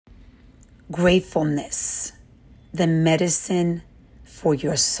Gratefulness, the medicine for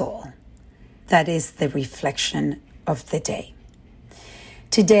your soul. That is the reflection of the day.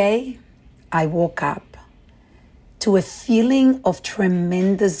 Today, I woke up to a feeling of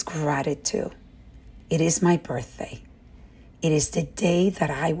tremendous gratitude. It is my birthday. It is the day that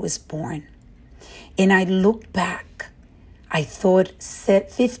I was born. And I look back, I thought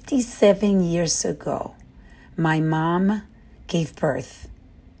 57 years ago, my mom gave birth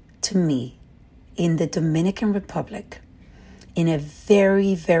to me in the Dominican Republic in a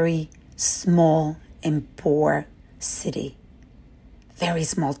very, very small and poor city, very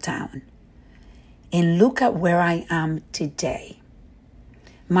small town. And look at where I am today.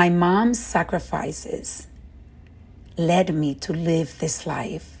 My mom's sacrifices led me to live this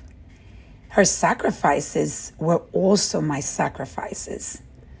life. Her sacrifices were also my sacrifices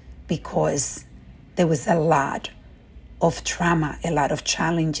because there was a lot of trauma, a lot of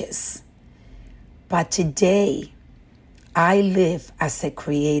challenges. But today, I live as a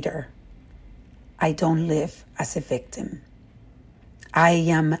creator. I don't live as a victim. I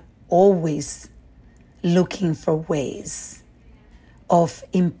am always looking for ways of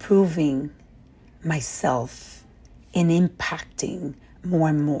improving myself and impacting more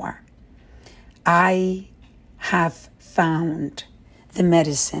and more. I have found the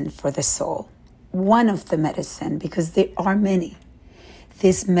medicine for the soul. One of the medicine, because there are many.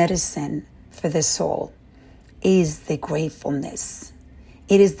 This medicine for the soul is the gratefulness.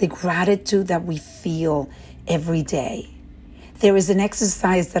 It is the gratitude that we feel every day. There is an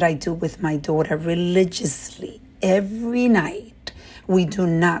exercise that I do with my daughter religiously. Every night, we do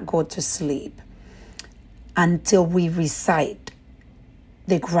not go to sleep until we recite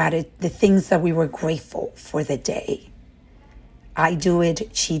the things that we were grateful for the day. I do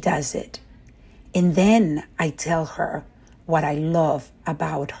it, she does it. And then I tell her what I love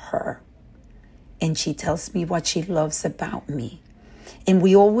about her. And she tells me what she loves about me. And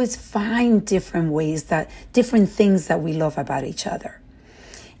we always find different things that we love about each other.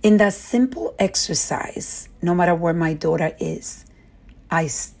 In that simple exercise, no matter where my daughter is, I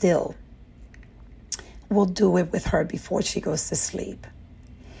still will do it with her before she goes to sleep.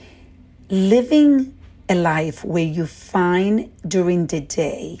 Living a life where you find during the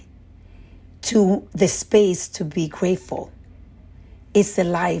day to the space to be grateful is a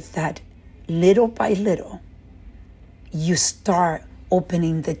life that little by little you start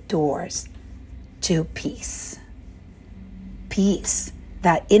opening the doors to peace. Peace,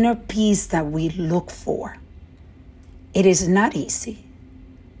 that inner peace that we look for. It is not easy,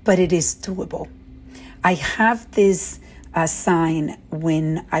 but it is doable. I have this sign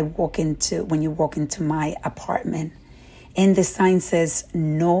when you walk into my apartment, and the sign says,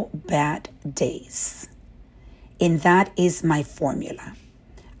 "No bad days." And that is my formula.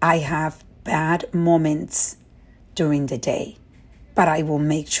 I have bad moments during the day, but I will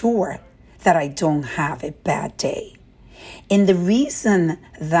make sure that I don't have a bad day. And the reason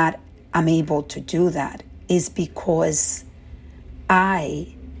that I'm able to do that is because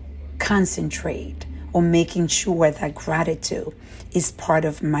I concentrate on making sure that gratitude is part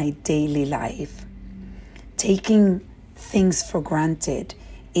of my daily life. Taking things for granted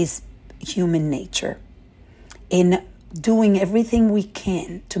is human nature. In doing everything we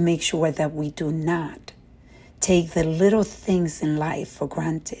can to make sure that we do not take the little things in life for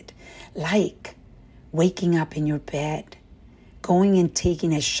granted, like waking up in your bed, going and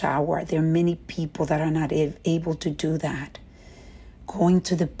taking a shower. There are many people that are not able to do that. Going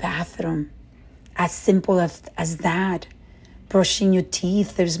to the bathroom, as simple as that. Brushing your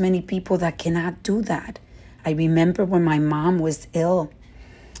teeth, there's many people that cannot do that. I remember when my mom was ill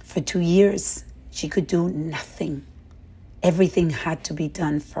for 2 years, she could do nothing. Everything had to be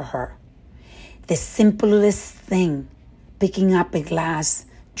done for her. The simplest thing, picking up a glass,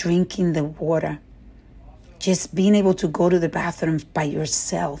 drinking the water, just being able to go to the bathroom by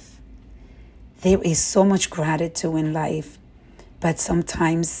yourself. There is so much gratitude in life, but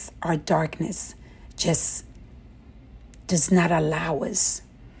sometimes our darkness just does not allow us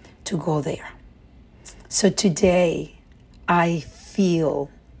to go there. So today, I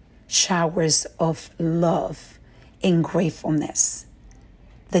feel showers of love and gratefulness.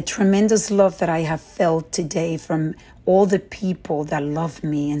 The tremendous love that I have felt today from all the people that love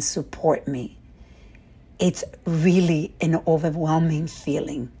me and support me. It's really an overwhelming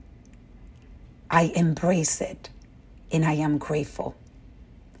feeling. I embrace it and I am grateful.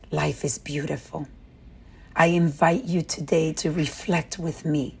 Life is beautiful. I invite you today to reflect with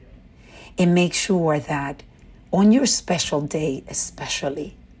me and make sure that on your special day,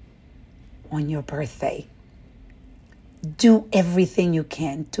 especially on your birthday, do everything you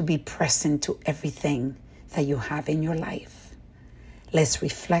can to be present to everything that you have in your life. Let's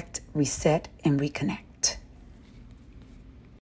reflect, reset, and reconnect.